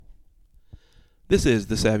This is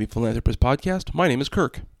the Savvy Philanthropist Podcast. My name is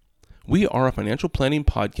Kirk. We are a financial planning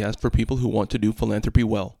podcast for people who want to do philanthropy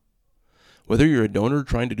well. Whether you're a donor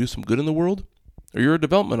trying to do some good in the world, or you're a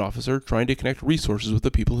development officer trying to connect resources with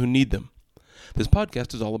the people who need them, this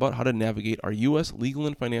podcast is all about how to navigate our U.S. legal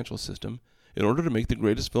and financial system in order to make the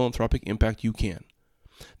greatest philanthropic impact you can.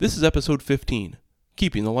 This is episode 15,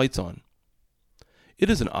 Keeping the Lights On. It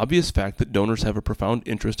is an obvious fact that donors have a profound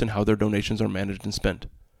interest in how their donations are managed and spent.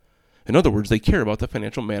 In other words, they care about the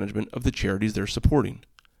financial management of the charities they're supporting.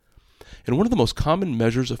 And one of the most common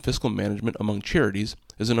measures of fiscal management among charities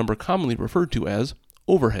is a number commonly referred to as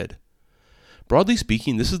overhead. Broadly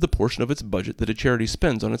speaking, this is the portion of its budget that a charity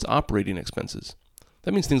spends on its operating expenses.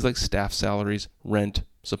 That means things like staff salaries, rent,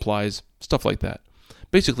 supplies, stuff like that.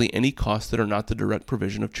 Basically, any costs that are not the direct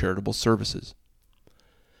provision of charitable services.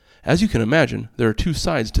 As you can imagine, there are two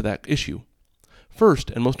sides to that issue. First,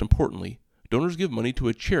 and most importantly, donors give money to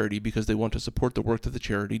a charity because they want to support the work that the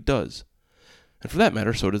charity does. And for that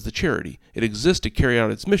matter, so does the charity. It exists to carry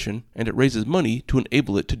out its mission, and it raises money to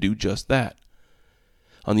enable it to do just that.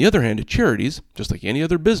 On the other hand, charities, just like any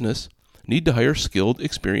other business, need to hire skilled,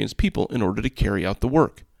 experienced people in order to carry out the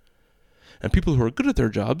work. And people who are good at their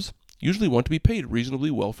jobs usually want to be paid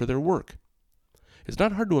reasonably well for their work. It's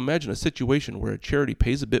not hard to imagine a situation where a charity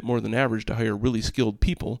pays a bit more than average to hire really skilled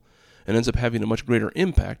people and ends up having a much greater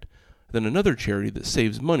impact than another charity that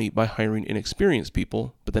saves money by hiring inexperienced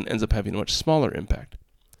people, but then ends up having a much smaller impact.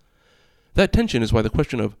 That tension is why the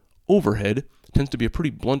question of overhead tends to be a pretty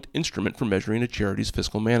blunt instrument for measuring a charity's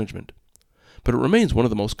fiscal management. But it remains one of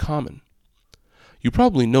the most common. You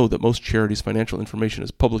probably know that most charities' financial information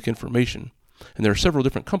is public information, and there are several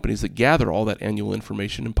different companies that gather all that annual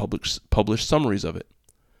information and publish summaries of it.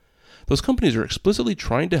 Those companies are explicitly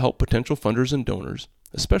trying to help potential funders and donors,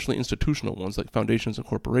 especially institutional ones like foundations and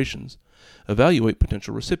corporations, evaluate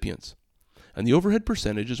potential recipients, and the overhead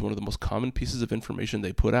percentage is one of the most common pieces of information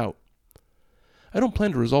they put out. I don't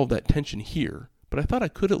plan to resolve that tension here, but I thought I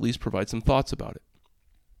could at least provide some thoughts about it.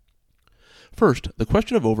 First, the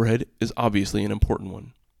question of overhead is obviously an important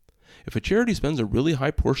one. If a charity spends a really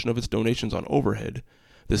high portion of its donations on overhead,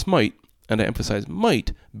 this might, and I emphasize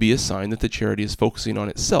might, be a sign that the charity is focusing on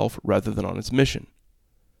itself rather than on its mission.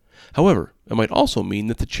 However, it might also mean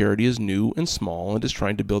that the charity is new and small and is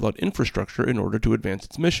trying to build out infrastructure in order to advance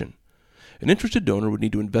its mission. An interested donor would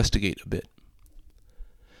need to investigate a bit.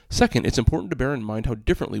 Second, it's important to bear in mind how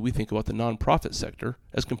differently we think about the nonprofit sector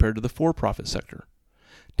as compared to the for-profit sector.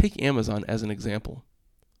 Take Amazon as an example.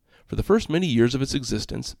 For the first many years of its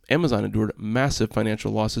existence, Amazon endured massive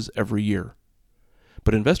financial losses every year.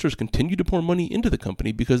 But investors continued to pour money into the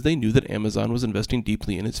company because they knew that Amazon was investing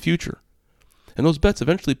deeply in its future. And those bets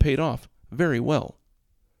eventually paid off very well.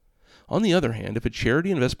 On the other hand, if a charity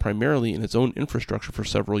invests primarily in its own infrastructure for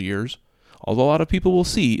several years, all a lot of people will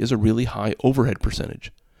see is a really high overhead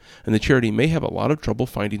percentage, and the charity may have a lot of trouble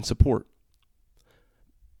finding support.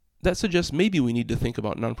 That suggests maybe we need to think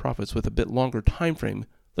about nonprofits with a bit longer time frame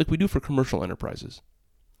like we do for commercial enterprises.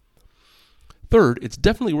 Third, it's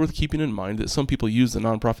definitely worth keeping in mind that some people use the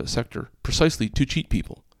nonprofit sector precisely to cheat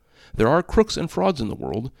people. There are crooks and frauds in the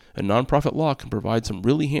world, and nonprofit law can provide some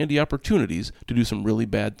really handy opportunities to do some really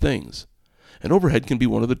bad things. And overhead can be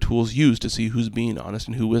one of the tools used to see who's being honest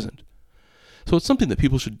and who isn't. So it's something that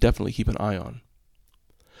people should definitely keep an eye on.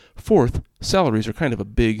 Fourth, salaries are kind of a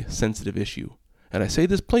big, sensitive issue, and I say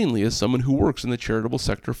this plainly as someone who works in the charitable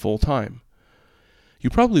sector full-time. You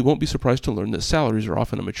probably won't be surprised to learn that salaries are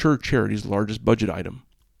often a mature charity's largest budget item.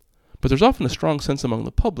 But there's often a strong sense among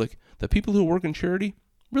the public that people who work in charity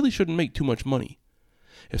really shouldn't make too much money.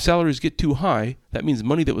 If salaries get too high, that means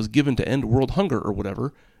money that was given to end world hunger or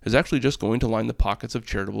whatever is actually just going to line the pockets of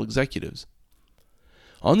charitable executives.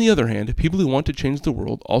 On the other hand, people who want to change the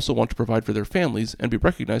world also want to provide for their families and be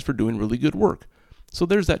recognized for doing really good work. So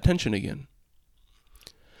there's that tension again.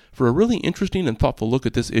 For a really interesting and thoughtful look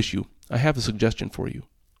at this issue, I have a suggestion for you.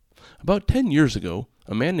 About 10 years ago,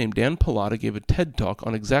 a man named Dan Pallotta gave a TED Talk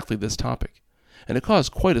on exactly this topic, and it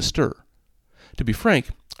caused quite a stir. To be frank,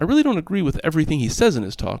 I really don't agree with everything he says in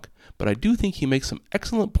his talk, but I do think he makes some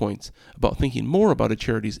excellent points about thinking more about a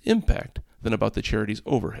charity's impact than about the charity's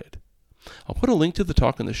overhead. I'll put a link to the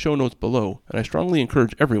talk in the show notes below, and I strongly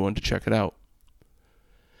encourage everyone to check it out.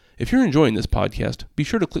 If you're enjoying this podcast, be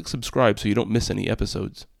sure to click subscribe so you don't miss any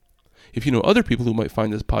episodes. If you know other people who might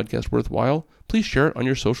find this podcast worthwhile, please share it on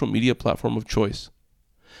your social media platform of choice.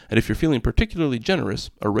 And if you're feeling particularly generous,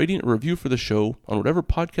 a rating or review for the show on whatever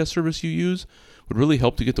podcast service you use would really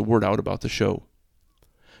help to get the word out about the show.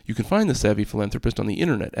 You can find The Savvy Philanthropist on the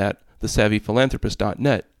internet at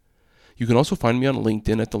thesavvyphilanthropist.net, You can also find me on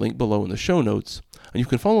LinkedIn at the link below in the show notes, and you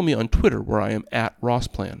can follow me on Twitter where I am at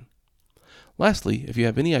RossPlan. Lastly, if you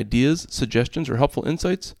have any ideas, suggestions, or helpful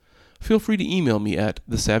insights, feel free to email me at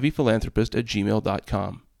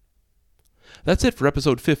thesavvyphilanthropist@gmail.com. That's it for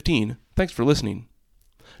episode 15. Thanks for listening.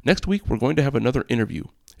 Next week, we're going to have another interview.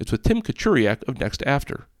 It's with Tim Kachuriak of Next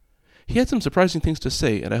After. He had some surprising things to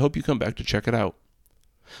say, and I hope you come back to check it out.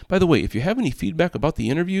 By the way, if you have any feedback about the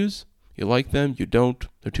interviews, you like them, you don't,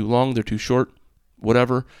 they're too long, they're too short,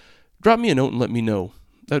 whatever, drop me a note and let me know.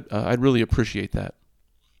 I'd really appreciate that.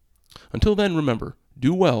 Until then, remember,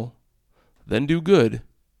 do well, then do good,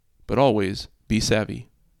 but always be savvy.